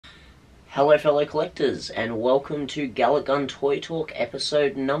Hello fellow collectors, and welcome to Galick Toy Talk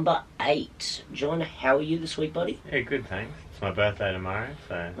episode number 8. John, how are you this week, buddy? Yeah, good, thanks. It's my birthday tomorrow,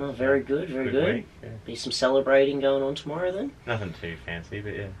 so... Oh, very good, very good. Week, yeah. Be some celebrating going on tomorrow then? Nothing too fancy,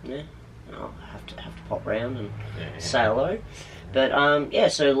 but yeah. Yeah, I'll have to pop round and say hello. But, yeah,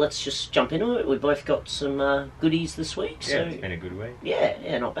 so let's just jump into it. We've both got some goodies this week. Yeah, so, it's been a good week.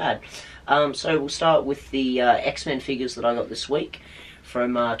 Yeah, not bad. So we'll start with the X-Men figures that I got this week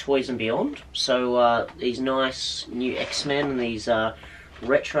from Toys and Beyond. So these nice new X-Men and these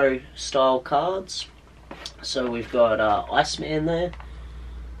retro style cards. So we've got Iceman there.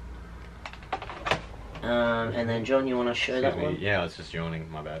 And then John, you want to show that one? Yeah, I was just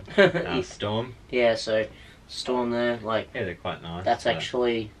yawning, my bad. Storm. Yeah, so Storm there, like... Yeah, they're quite nice. That's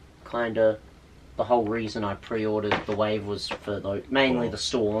actually kind of the whole reason I pre-ordered the Wave was for mainly the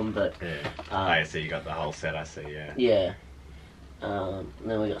Storm, but... Yeah. So you got the whole set, I see, yeah. Yeah. And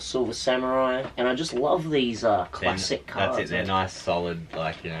then we got Silver Samurai, and I just love these classic cards. That's it, they're nice, solid,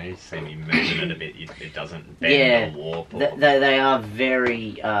 like, you know, you see me moving it a bit, it doesn't bend or warp. Or... They are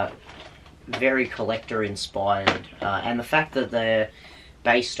very, very collector inspired, and the fact that they're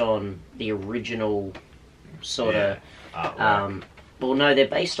based on the original sort of... well, no, they're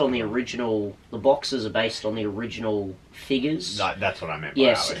based on the original... The boxes are based on the original figures. No, that's what I meant by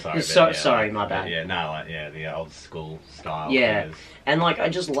yes. Sorry, my bad. Yeah, no, like, the old school style figures. Figures. And, like, I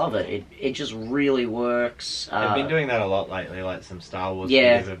just love it. It just really works. They've been doing that a lot lately, like some Star Wars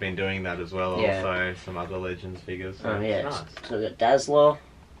figures have been doing that as well, also some other Legends figures. So yeah. Nice. So we've got Dazzler.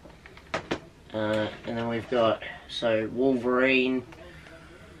 And then we've got, Wolverine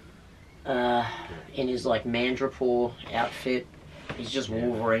in his, like, Mandrapore outfit. He's just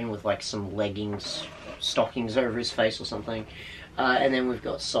Wolverine with, like, some leggings, stockings over his face or something. And then we've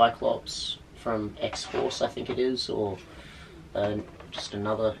got Cyclops from X-Force, I think it is, or just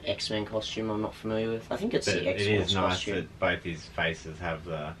another X-Men costume I'm not familiar with. I think it's the X-Force costume. It is nice that both his faces have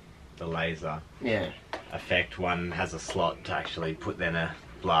the laser effect. One has a slot to actually put then a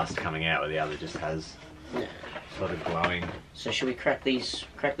blast coming out, where the other just has sort of glowing. So should we crack these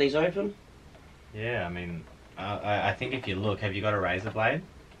open? Yeah, I mean... I think if you look, have you got a razor blade?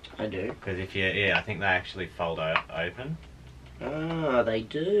 I do. Because if you, I think they actually fold open. Ah, they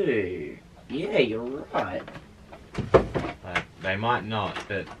do. Yeah, you're right. They might not,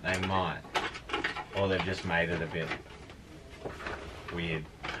 but they might. Or they've just made it a bit weird.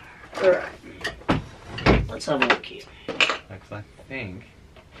 Alright. Let's have a look here. Because I think...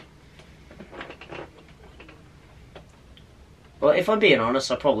 Well, if I'm being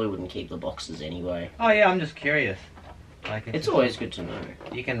honest, I probably wouldn't keep the boxes anyway. Oh yeah, I'm just curious. Like, it's always good to know.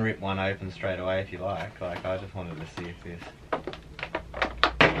 You can rip one open straight away if you like. Like, I just wanted to see if this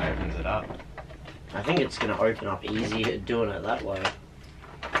opens it up. I think it's going to open up easier doing it that way.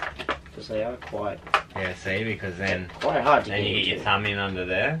 Because they are quite... Yeah, see, because then... Quite hard to get into. Then you get your thumb in under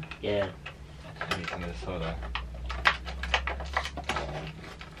there. Yeah. And you can just sort of...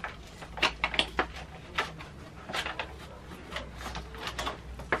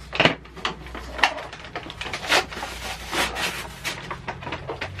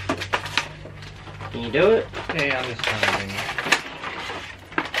 Can you do it? Yeah, I'm just trying to bring it.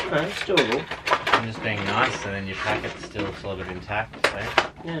 No, it's doable. I'm just being nice, so then your packet's still sort of intact, see?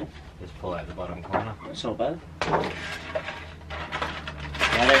 Yeah. Just pull out the bottom corner. That's not bad. I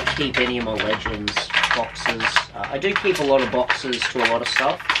don't keep any of my Legends boxes. I do keep a lot of boxes to a lot of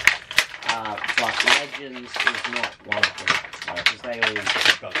stuff, but Legends is not one of them. Because they all...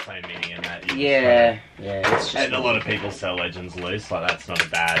 You've got so many in that. Yeah, it's just... And a lot of people sell Legends loose, like that's not a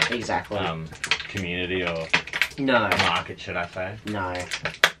bad... Exactly. Community or... No. Market, should I say? No.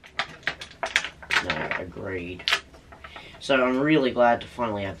 No, agreed. So I'm really glad to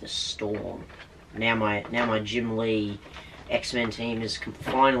finally have this Storm. Now my Jim Lee X-Men team is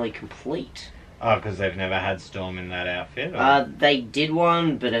finally complete. Oh, because they've never had Storm in that outfit? Or? They did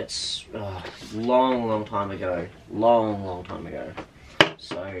one, but it's long time ago. Long time ago.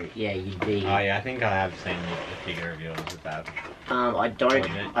 So yeah, you'd be... Oh yeah, I think I have seen a figure of yours with that. I've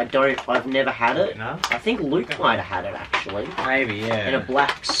never had it. No? I think Luke might have had it actually. Maybe, yeah. In a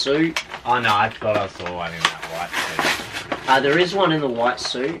black suit. Oh no, I thought I saw one in that white suit. There is one in the white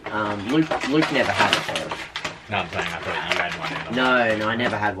suit. Luke never had it though. No, I'm saying I thought you had one in the No, I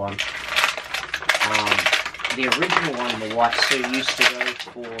never had one. The original one in the white suit used to go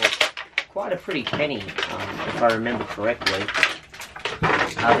for quite a pretty penny, if I remember correctly.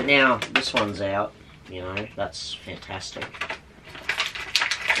 But now this one's out, you know, that's fantastic.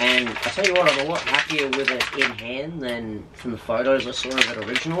 And I tell you what, I'm a lot happier with it in hand than from the photos I saw of it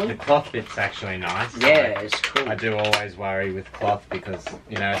originally. The cloth bit's actually nice. Yeah, it's cool. I do always worry with cloth because,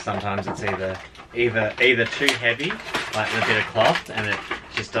 you know, sometimes it's either too heavy, like a bit of cloth, and it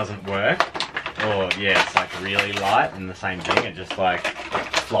just doesn't work, or yeah, it's like really light and the same thing, it just like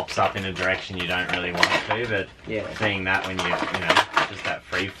flops up in a direction you don't really want it to. But yeah, seeing that when you know, just that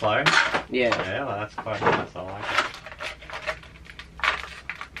free flow. Yeah, well, that's quite nice. I like it.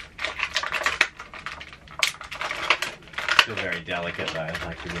 Still very delicate though,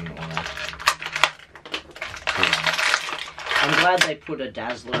 like you wouldn't want to. I'm glad they put a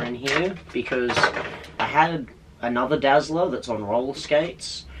Dazzler in here because I had another Dazzler that's on roller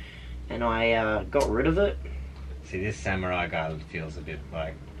skates and I got rid of it. See, this samurai guy feels a bit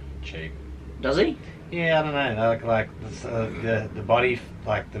like cheap. Does he? Yeah, I don't know. Like the body,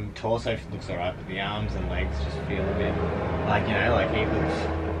 like the torso looks alright, but the arms and legs just feel a bit like, you know, like he looks.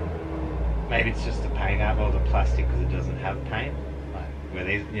 Maybe it's just the paint app or the plastic because it doesn't have paint. Like where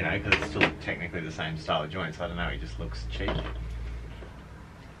these, you know, because it's still technically the same style of joints. I don't know. He just looks cheap.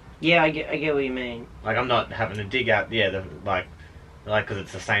 Yeah, I get what you mean. Like I'm not having to dig out. Yeah, like because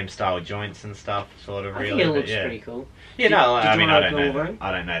it's the same style of joints and stuff. Sort of. I really. think it looks yeah. pretty cool. Yeah, no, I mean, I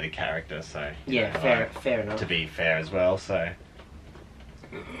don't know the character, so yeah, know, fair enough. To be fair as well, so.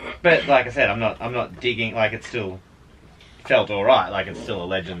 But like I said, I'm not digging. Like it still felt all right. Like it's still a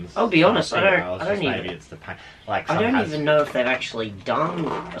Legends. I'll be honest, I don't even. Maybe it's the paint. Like I don't even know if they've actually done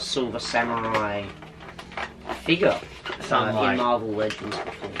a Silver Samurai figure in Marvel Legends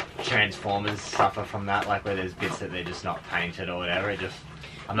before. Transformers suffer from that, like where there's bits that they're just not painted or whatever. It just.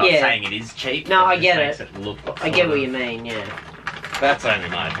 I'm not saying it is cheap. No, I get it. I get what you mean. Yeah. That's only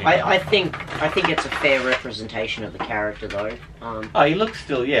my opinion. I think it's a fair representation of the character, though. Oh, he looks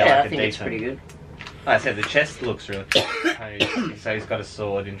still, like I a think it's decent. pretty good. Like I said, the chest looks really. So he's got a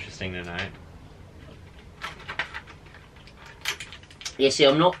sword. Interesting to note. Yeah, see,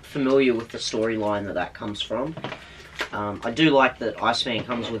 I'm not familiar with the storyline that comes from. I do like that Iceman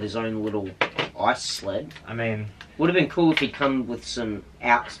comes with his own little ice sled. I mean, would have been cool if he'd come with some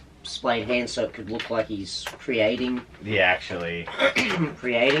outsplayed hands so it could look like he's creating. Yeah, actually.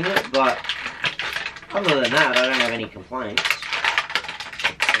 creating it, but other than that, I don't have any complaints.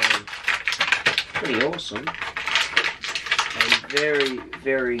 Pretty awesome. And very,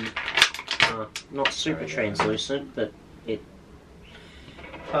 very, not super translucent, but it...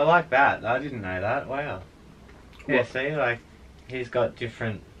 I like that. I didn't know that. Wow. Yeah, What? see, like, he's got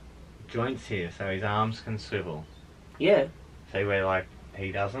different joints here, so his arms can swivel. Yeah. See where, like,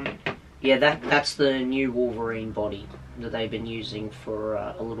 he doesn't? Yeah, that's the new Wolverine body that they've been using for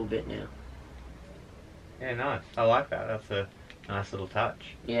a little bit now. Yeah, nice. I like that. That's a nice little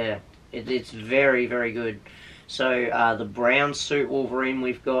touch. Yeah, it's very, very good. So, the brown suit Wolverine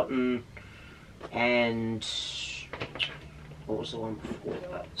we've gotten, and what was the one before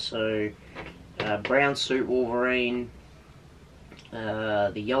that? So, brown suit Wolverine,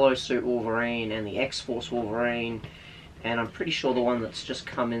 the yellow suit Wolverine, and the X-Force Wolverine, and I'm pretty sure the one that's just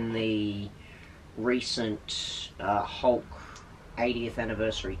come in the recent Hulk 80th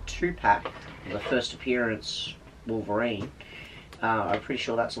anniversary 2-pack, the first appearance Wolverine. I'm pretty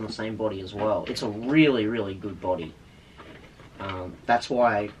sure that's on the same body as well. It's a really, really good body. That's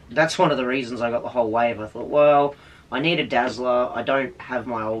one of the reasons I got the whole wave. I thought, well, I need a Dazzler. I don't have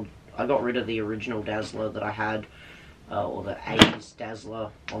my old... I got rid of the original Dazzler that I had, or the 80s Dazzler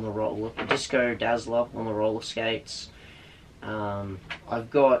on the Disco Dazzler on the roller skates.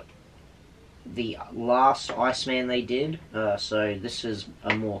 I've got the last Iceman they did, so this is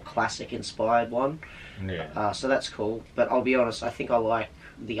a more classic inspired one. Yeah. So that's cool, but I'll be honest, I think I like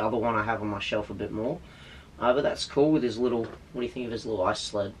the other one I have on my shelf a bit more. But that's cool with his little, what do you think of his little ice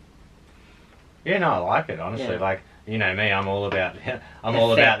sled? Yeah, no, I like it, honestly. Yeah. Like, you know me, I'm all about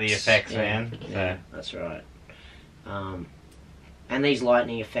all about the effects, yeah, man. Yeah, so. that's right. And these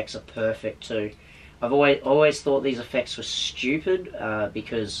lightning effects are perfect too. I've always thought these effects were stupid,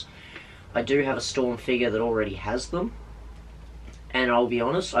 because I do have a Storm figure that already has them. And I'll be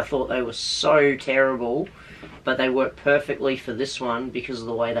honest, I thought they were so terrible, but they work perfectly for this one because of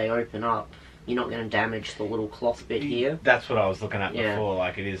the way they open up. You're not going to damage the little cloth bit here. That's what I was looking at before.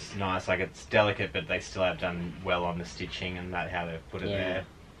 Like, it is nice. Like, it's delicate, but they still have done well on the stitching and how they've put it there.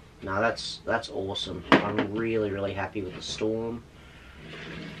 No, that's awesome. I'm really, really happy with the Storm.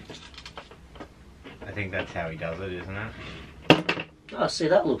 I think that's how he does it, isn't it? Oh, see,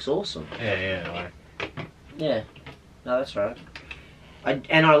 that looks awesome. Yeah. Yeah. No, that's right.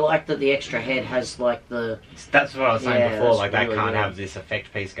 And I like that the extra head has like the... That's what I was saying Yeah, before. that's Like they really can't good. have this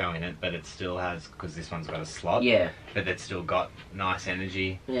effect piece go in it, but it still has, because this one's got a slot. Yeah, But it's still got nice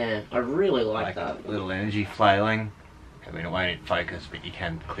energy. yeah. I really like that. Little energy flailing. I mean, it won't focus, but you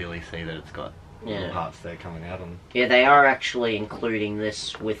can clearly see that it's got little Yeah. parts there coming out on. Yeah, they are actually including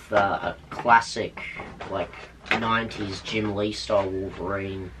this with a classic, like, 90s Jim Lee style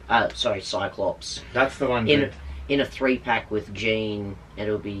Wolverine. Cyclops. That's the one. In a 3-pack with Jean,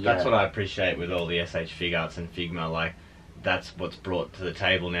 it'll be... That's what I appreciate with all the SH Fig Arts and Figma. Like, that's what's brought to the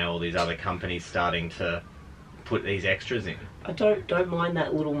table now. All these other companies starting to put these extras in. I don't mind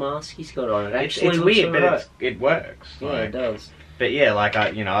that little mask he's got on. It actually It's looks weird, but alright. it works. Yeah, Like, it does. but yeah, like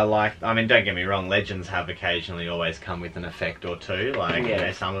I mean, don't get me wrong. Legends have occasionally always come with an effect or two, like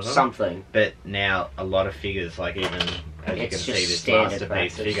Yeah, some of them. something. But now a lot of figures, like even as you It's can just see, this standard masterpiece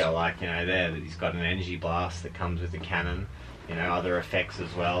practice. figure, like there, he's got an energy blast that comes with the cannon. Other effects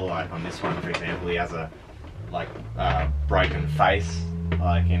as well. Like on this one, for example, he has a broken face,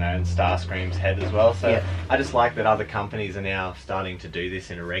 and Starscream's head as well. So Yeah. I just like that other companies are now starting to do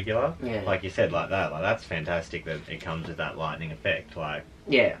this in a regular. Yeah. Like you said, like that. Like that's fantastic that it comes with that lightning effect. Like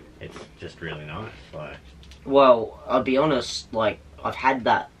Yeah. it's just really nice. Like Well, I'll be honest, like, I've had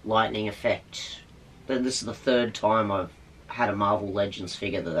that lightning effect. This is the 3rd time I've had a Marvel Legends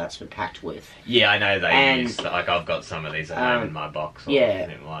figure that's been packed with. yeah, I know they And- use. Like I've got some of these at home in my box. Or yeah.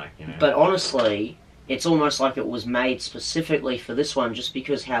 something, But honestly, it's almost like it was made specifically for this one just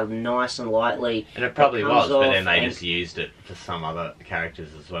because how nice and lightly... And it probably comes was, but then off they and- just used it for some other characters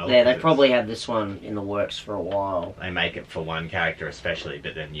as well. Yeah, they because probably had this one in the works for a while. they make it for one character especially,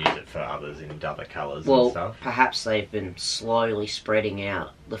 but then use it for others in other colours and Well, stuff. perhaps they've been slowly spreading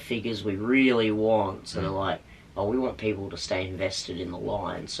out the figures we really want. So they're like, oh, we want people to stay invested in the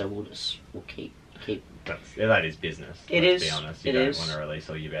line, so we'll keep... That is business. It let's is, be honest. it You don't is. want to release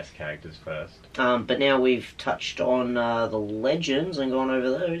all your best characters first. But now we've touched on the legends and gone over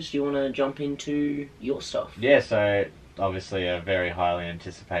those. Do you want to jump into your stuff? Yeah, so obviously a very highly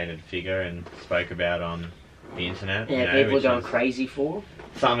anticipated figure and spoke about on the internet. Yeah, people are which going is- crazy for.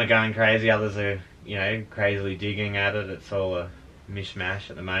 Some are going crazy, others are, crazily digging at it. It's all a mishmash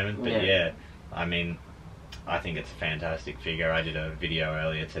at the moment. But yeah, I mean, I think it's a fantastic figure. I did a video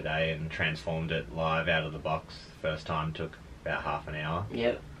earlier today and transformed it live out of the box. First time took about half an hour.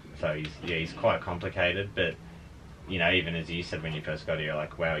 Yep. So he's quite complicated, but even as you said when you first got here, you're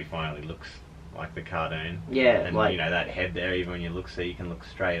like, wow, he finally looks like the cartoon. Yeah, And like... that head there, even when you look, so you can look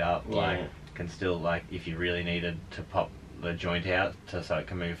straight up. Yeah. Like can still, like, if you really needed to pop the joint out so it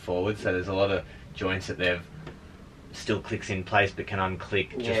can move forward. So there's a lot of joints that they've still clicks in place but can unclick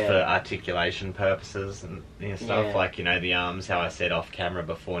just Yeah. for articulation purposes and stuff. Yeah. Like the arms, how I said off camera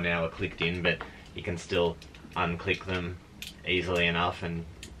before, now are clicked in, but you can still unclick them easily enough and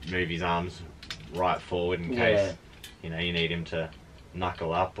move his arms right forward in case you need him to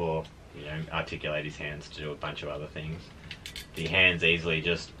knuckle up or articulate his hands to do a bunch of other things. The hands easily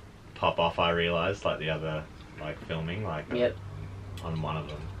just pop off, I realised, like the other filming, Yep. on one of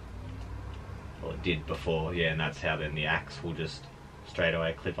them. Well, it did before, and that's how then the axe will just straight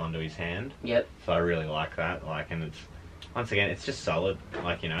away clip onto his hand. Yep. So I really like that, and it's, once again, it's just solid,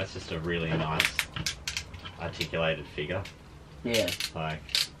 it's just a really nice articulated figure. Yeah.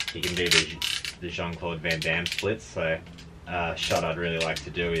 He can do the Jean-Claude Van Damme splits, so a shot I'd really like to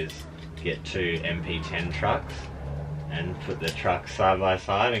do is get 2 MP10 trucks and put the trucks side by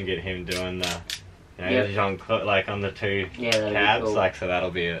side and get him doing the, Jean-Claude, on the 2 Yeah, that'd be cabs, cool. so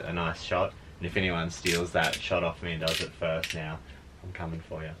that'll be a nice shot. And if anyone steals that shot off me and does it first now, I'm coming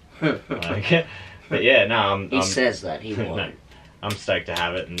for you. But yeah, no, He says that, he won't. no, I'm stoked to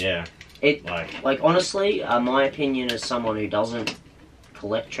have it, and yeah. It, honestly, my opinion as someone who doesn't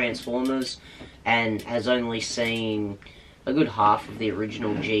collect Transformers and has only seen a good half of the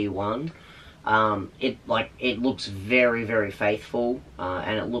original G1, it looks very, very faithful,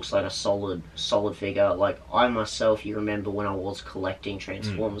 and it looks like a solid figure. Like, I myself, you remember when I was collecting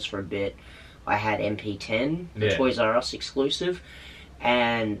Transformers for a bit, I had MP10, the Toys R Us exclusive,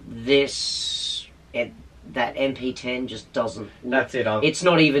 and that MP10 just doesn't look... That's it. It's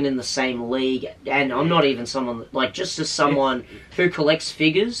not even in the same league, and I'm not even someone... just as someone who collects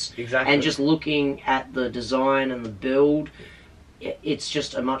figures, Exactly. and just looking at the design and the build, it's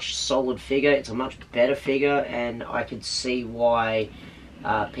just a much solid figure, it's a much better figure, and I could see why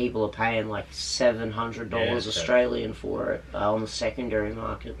people are paying like $700 Australian for it on the secondary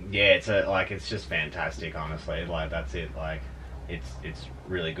market. Yeah, it's just fantastic, honestly. That's it. it's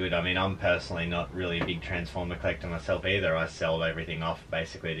really good. I mean, I'm personally not really a big Transformer collector myself either. I sold everything off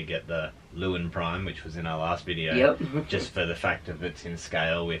basically to get the Lewin Prime, which was in our last video, Yep. just for the fact of it's in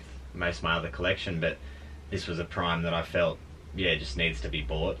scale with most of my other collection. But this was a Prime that I felt, yeah, just needs to be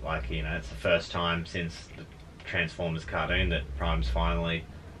bought. Like, you know, it's the first time since the Transformers cartoon that Prime's finally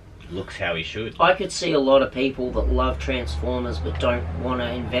looks how he should. I could see a lot of people that love Transformers but don't want to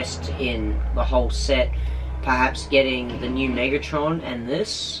invest in the whole set, perhaps getting the new Megatron and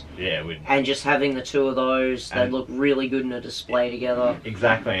this, and just having the two of those. They look really good in a display together.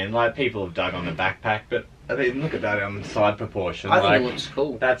 Exactly, and like people have dug on the backpack, but I mean, look at that on side proportion. I think it looks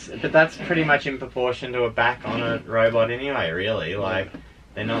cool. That's pretty much in proportion to a back on a robot anyway. Really, like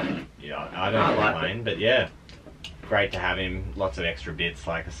they're not. Yeah, I don't complain, but yeah, great to have him. Lots of extra bits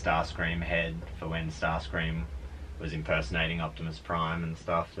like a Starscream head for when Starscream was impersonating Optimus Prime and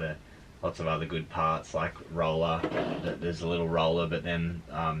stuff. Lots of other good parts like roller. There's a little roller, but then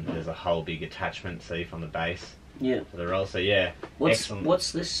there's a whole big attachment sleeve on the base. Yeah. For the roll. So yeah.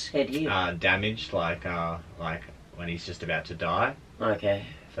 What's this head here? Damaged, like when he's just about to die. Okay.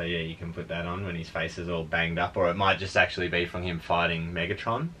 So yeah, you can put that on when his face is all banged up, or it might just actually be from him fighting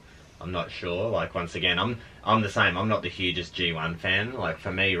Megatron. I'm not sure. Like once again, I'm the same. I'm not the hugest G1 fan. Like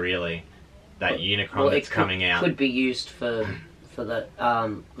for me, really, that Unicron that's coming out could be used for the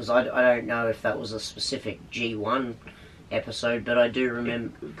because I don't know if that was a specific G1 episode, but I do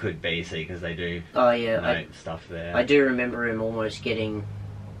remember could be, see, because they do. Oh yeah, stuff there. I do remember him almost getting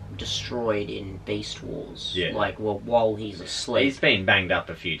destroyed in Beast Wars. Yeah. Like while he's asleep. He's been banged up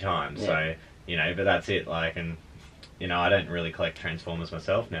a few times, Yeah. so you know. But that's it. Like, and you know, I don't really collect Transformers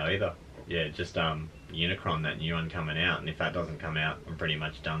myself now either. Yeah, just Unicron, that new one coming out, and if that doesn't come out, I'm pretty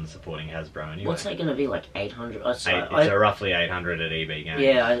much done supporting Hasbro anyway. What's that going to be, like 800? It's a roughly 800 at EB Games.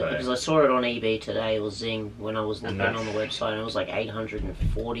 Yeah, because I saw it on EB today, or Zing, when I was looking on the website, and it was like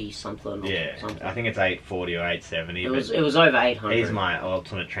 840 something. Yeah, something. I think it's 840 or 870. It was over 800. He's my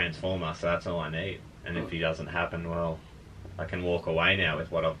ultimate Transformer, so that's all I need. And if he doesn't happen, well, I can walk away now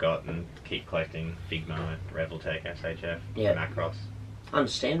with what I've got and keep collecting Figma, Revoltech, SHF, Macross.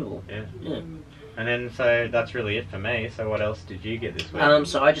 Understandable. Yeah. And then, so that's really it for me. So what else did you get this week?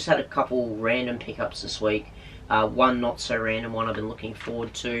 So I just had a couple random pickups this week. One not so random, one I've been looking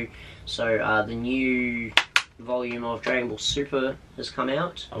forward to. So the new volume of Dragon Ball Super has come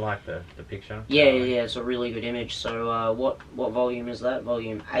out. I like the picture. Yeah, it's a really good image. So what volume is that?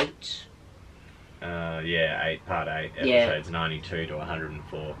 Volume 8? Yeah, 8, part 8, episodes 92 to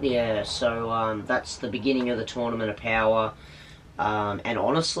 104. Yeah, so that's the beginning of the Tournament of Power. And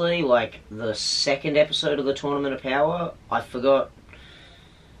honestly, like, the second episode of the Tournament of Power, I forgot.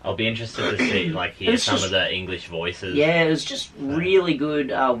 I'll be interested to see, like, hear some of the English voices. Yeah, it was just really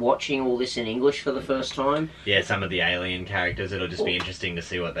good watching all this in English for the first time. Yeah, some of the alien characters, it'll just be interesting to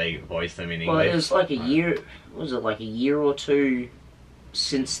see what they voice them in English. Well, it was like a year, was it like a year or two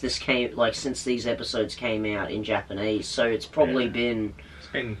since this came, like, since these episodes came out in Japanese, so it's probably been...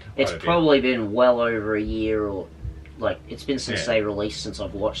 It's probably been well over a year, or... Like, it's been since they released, since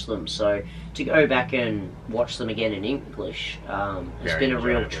I've watched them, so to go back and watch them again in English, it's been a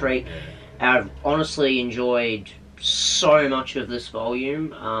real treat. Yeah. I've honestly enjoyed so much of this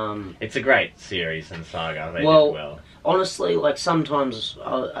volume. It's a great series and saga. They did well. Honestly, like, sometimes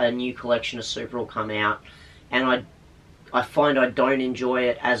a new collection of Super will come out, and I find I don't enjoy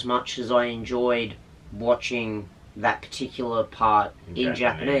it as much as I enjoyed watching that particular part in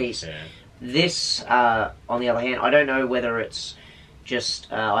Japanese. Yeah. This, on the other hand, I don't know whether it's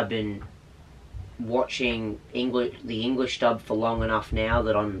just I've been watching the English dub for long enough now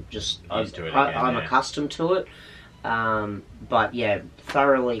that I'm just I'm accustomed to it. But yeah,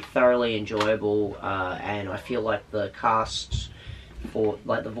 thoroughly enjoyable, and I feel like the cast for,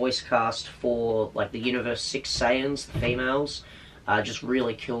 like, the voice cast for, like, the Universe 6 Saiyans, the females, just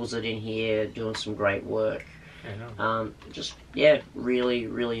really kills it in here, doing some great work.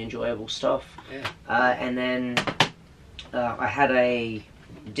 Really enjoyable stuff. And then I had a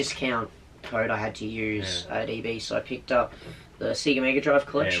discount code I had to use at EB, so I picked up the Sega Mega Drive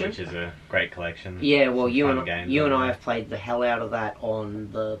collection. Which is a great collection. Yeah, well, you and I have played the hell out of that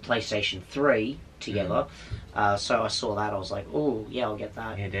on the PlayStation 3 together. So I saw that, I was like, oh, yeah, I'll get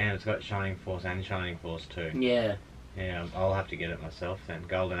that. Yeah, damn, it's got Shining Force and Shining Force 2. Yeah. Yeah, I'll have to get it myself then.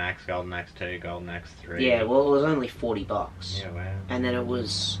 Golden Axe 2, Golden Axe 3. Yeah, well, it was only $40. Yeah, wow. And then it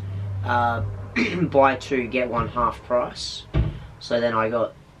was buy two, get one half price. So then I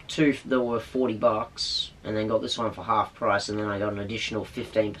got two that were $40, and then got this one for half price, and then I got an additional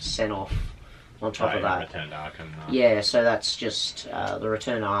 15% off on top of that. Return to Arkham. Yeah, so that's just the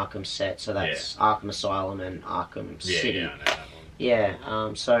Return to Arkham set. So that's Arkham Asylum and Arkham City. Yeah, I know that one.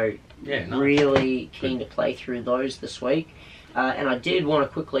 Yeah, so Yeah, nice. really keen to play through those this week. And I did want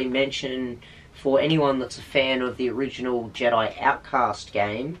to quickly mention, for anyone that's a fan of the original Jedi Outcast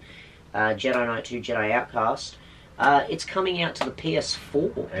game, Jedi Knight 2 Jedi Outcast, it's coming out to the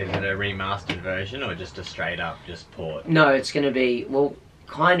PS4. Is it a remastered version or just a straight up just port? No, it's going to be, well,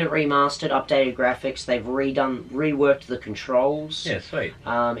 kind of remastered, updated graphics. They've reworked the controls. Yeah, sweet.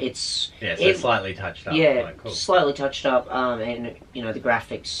 It's slightly touched up. Yeah, Like, cool. slightly touched up, and you know the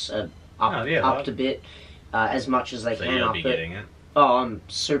graphics are upped a bit, as much as they So can you'll up be it. getting it. Oh, I'm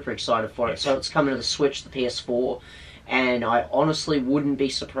super excited for it. Yes. So it's coming to the Switch, the PS4, and I honestly wouldn't be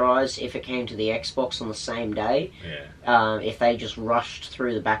surprised if it came to the Xbox on the same day. Yeah. If they just rushed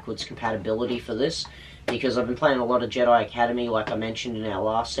through the backwards compatibility for this, because I've been playing a lot of Jedi Academy, like I mentioned in our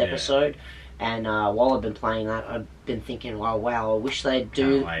last episode, and while I've been playing that, I've been thinking, oh wow, I wish they'd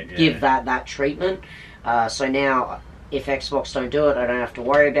give that treatment. So now, if Xbox don't do it, I don't have to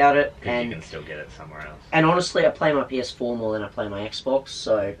worry about it, and you can still get it somewhere else. And honestly, I play my PS4 more than I play my Xbox,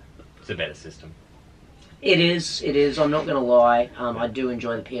 so It's a better system. It is. I'm not going to lie. I do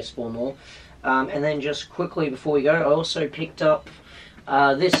enjoy the PS4 more. And then just quickly before we go, I also picked up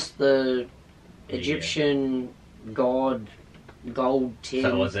the Egyptian god gold tin.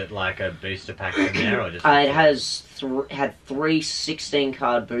 So was it like a booster pack in there, or just? It has had 3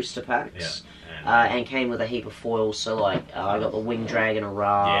 16-card booster packs. Yeah. And came with a heap of foils. So like, I got the Winged Dragon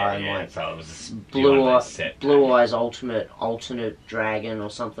Ra, and like so it was Blue Eyes alternate dragon or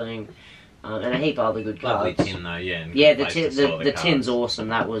something. And a heap of other good cards. Lovely tin though, yeah. Yeah, the tin's awesome.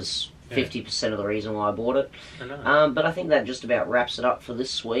 That was 50% of the reason why I bought it. I know. But I think that just about wraps it up for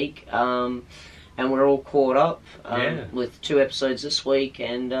this week. And we're all caught up with 2 episodes this week.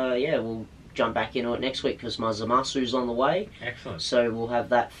 And we'll jump back into it next week because my Zamasu's on the way. Excellent. So we'll have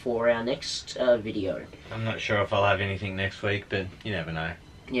that for our next video. I'm not sure if I'll have anything next week, but you never know.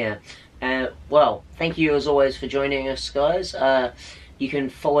 Yeah. Well, thank you as always for joining us, guys. You can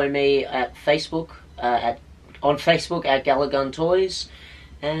follow me at Facebook, on Facebook at Galick Toys,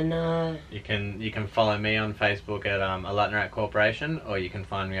 and you can follow me on Facebook at Alatnarat Corporation, or you can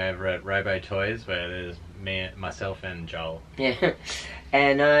find me over at Robo Toys, where there's myself and Joel. Yeah,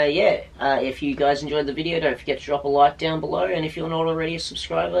 and if you guys enjoyed the video, don't forget to drop a like down below, and if you're not already a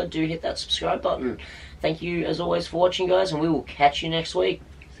subscriber, do hit that subscribe button. Thank you as always for watching, guys, and we will catch you next week.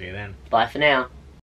 See you then. Bye for now.